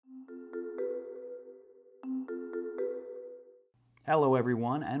Hello,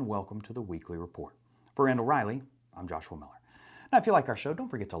 everyone, and welcome to the Weekly Report. For Randall Riley, I'm Joshua Miller. Now, if you like our show, don't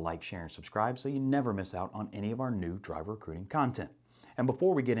forget to like, share, and subscribe so you never miss out on any of our new driver recruiting content. And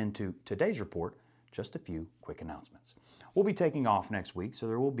before we get into today's report, just a few quick announcements. We'll be taking off next week, so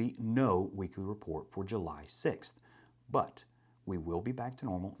there will be no Weekly Report for July 6th. But we will be back to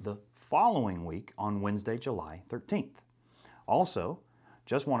normal the following week on Wednesday, July 13th. Also,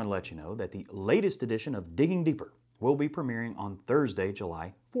 just wanted to let you know that the latest edition of Digging Deeper will be premiering on Thursday,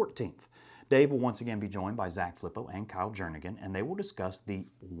 July 14th. Dave will once again be joined by Zach Flippo and Kyle Jernigan, and they will discuss the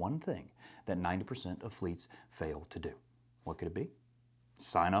one thing that 90% of fleets fail to do. What could it be?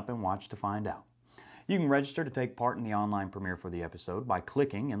 Sign up and watch to find out. You can register to take part in the online premiere for the episode by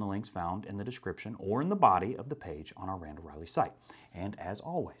clicking in the links found in the description or in the body of the page on our Randall Riley site. And as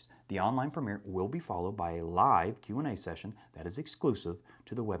always, the online premiere will be followed by a live Q&A session that is exclusive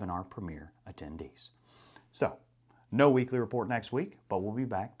to the webinar premiere attendees. So, no Weekly Report next week, but we'll be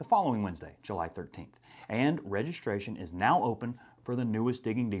back the following Wednesday, July 13th. And registration is now open for the newest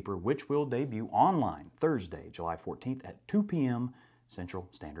Digging Deeper, which will debut online Thursday, July 14th at 2 p.m. Central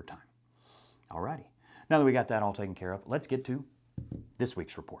Standard Time. Alrighty, now that we got that all taken care of, let's get to this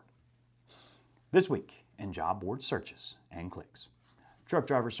week's report. This week in job board searches and clicks. Truck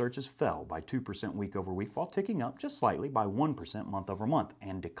driver searches fell by 2% week over week, while ticking up just slightly by 1% month over month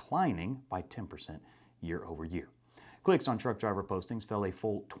and declining by 10% year over year. Clicks on truck driver postings fell a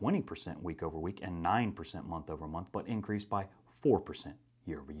full 20% week over week and 9% month over month, but increased by 4%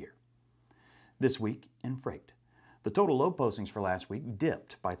 year over year. This week in freight. The total load postings for last week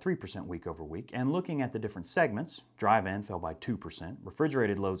dipped by 3% week over week, and looking at the different segments, dry van fell by 2%,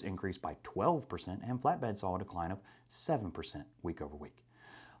 refrigerated loads increased by 12%, and flatbed saw a decline of 7% week over week.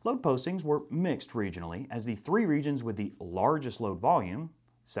 Load postings were mixed regionally, as the three regions with the largest load volume,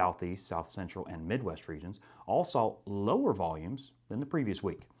 Southeast, South Central, and Midwest regions, all saw lower volumes than the previous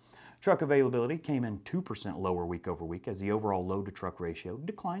week. Truck availability came in 2% lower week over week, as the overall load-to-truck ratio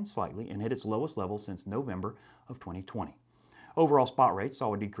declined slightly and hit its lowest level since November of 2020. Overall spot rates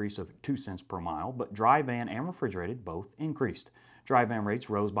saw a decrease of 2 cents per mile, but dry van and refrigerated both increased. Dry van rates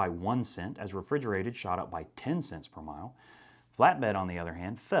rose by 1 cent, as refrigerated shot up by 10 cents per mile. Flatbed, on the other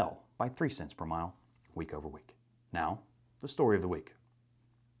hand, fell by 3 cents per mile week over week. Now, the story of the week.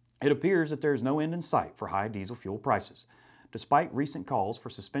 It appears that there is no end in sight for high diesel fuel prices. Despite recent calls for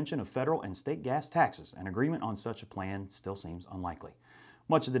suspension of federal and state gas taxes, an agreement on such a plan still seems unlikely.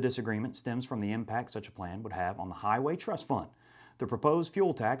 Much of the disagreement stems from the impact such a plan would have on the Highway Trust Fund. The proposed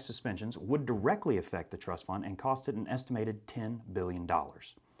fuel tax suspensions would directly affect the trust fund and cost it an estimated $10 billion.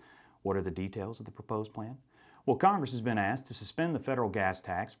 What are the details of the proposed plan? Well, Congress has been asked to suspend the federal gas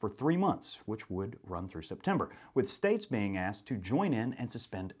tax for 3 months, which would run through September, with states being asked to join in and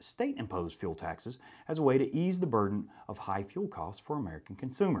suspend state-imposed fuel taxes as a way to ease the burden of high fuel costs for American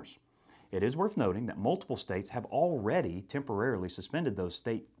consumers. It is worth noting that multiple states have already temporarily suspended those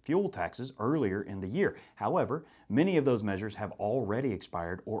state fuel taxes earlier in the year. However, many of those measures have already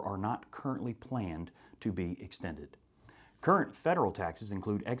expired or are not currently planned to be extended. Current federal taxes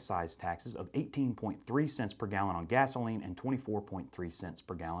include excise taxes of 18.3 cents per gallon on gasoline and 24.3 cents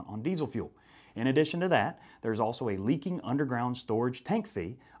per gallon on diesel fuel. In addition to that, there's also a leaking underground storage tank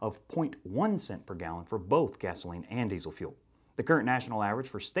fee of 0.1 cent per gallon for both gasoline and diesel fuel. The current national average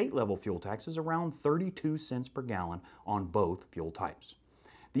for state-level fuel tax is around 32 cents per gallon on both fuel types.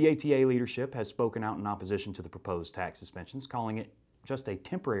 The ATA leadership has spoken out in opposition to the proposed tax suspensions, calling it just a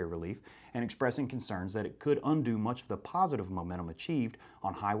temporary relief and expressing concerns that it could undo much of the positive momentum achieved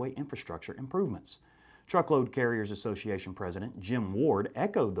on highway infrastructure improvements. Truckload Carriers Association President Jim Ward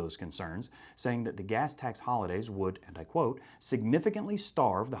echoed those concerns, saying that the gas tax holidays would, and I quote, significantly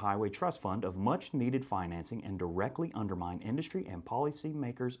starve the Highway Trust Fund of much needed financing and directly undermine industry and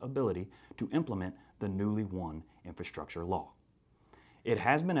policymakers' ability to implement the newly won infrastructure law. It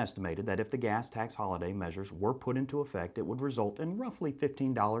has been estimated that if the gas tax holiday measures were put into effect, it would result in roughly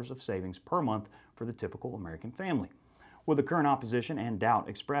 $15 of savings per month for the typical American family. With the current opposition and doubt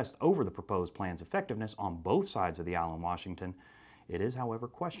expressed over the proposed plan's effectiveness on both sides of the aisle in Washington, it is, however,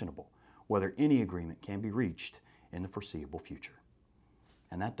 questionable whether any agreement can be reached in the foreseeable future.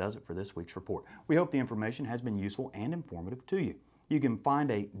 And that does it for this week's report. We hope the information has been useful and informative to you. You can find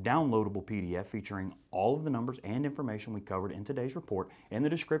a downloadable PDF featuring all of the numbers and information we covered in today's report in the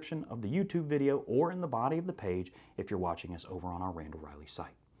description of the YouTube video or in the body of the page if you're watching us over on our Randall Riley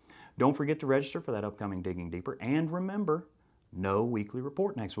site. Don't forget to register for that upcoming Digging Deeper, and remember, no Weekly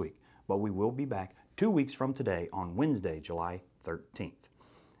Report next week, but we will be back 2 weeks from today on Wednesday, July 13th.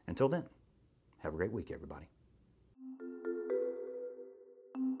 Until then, have a great week, everybody.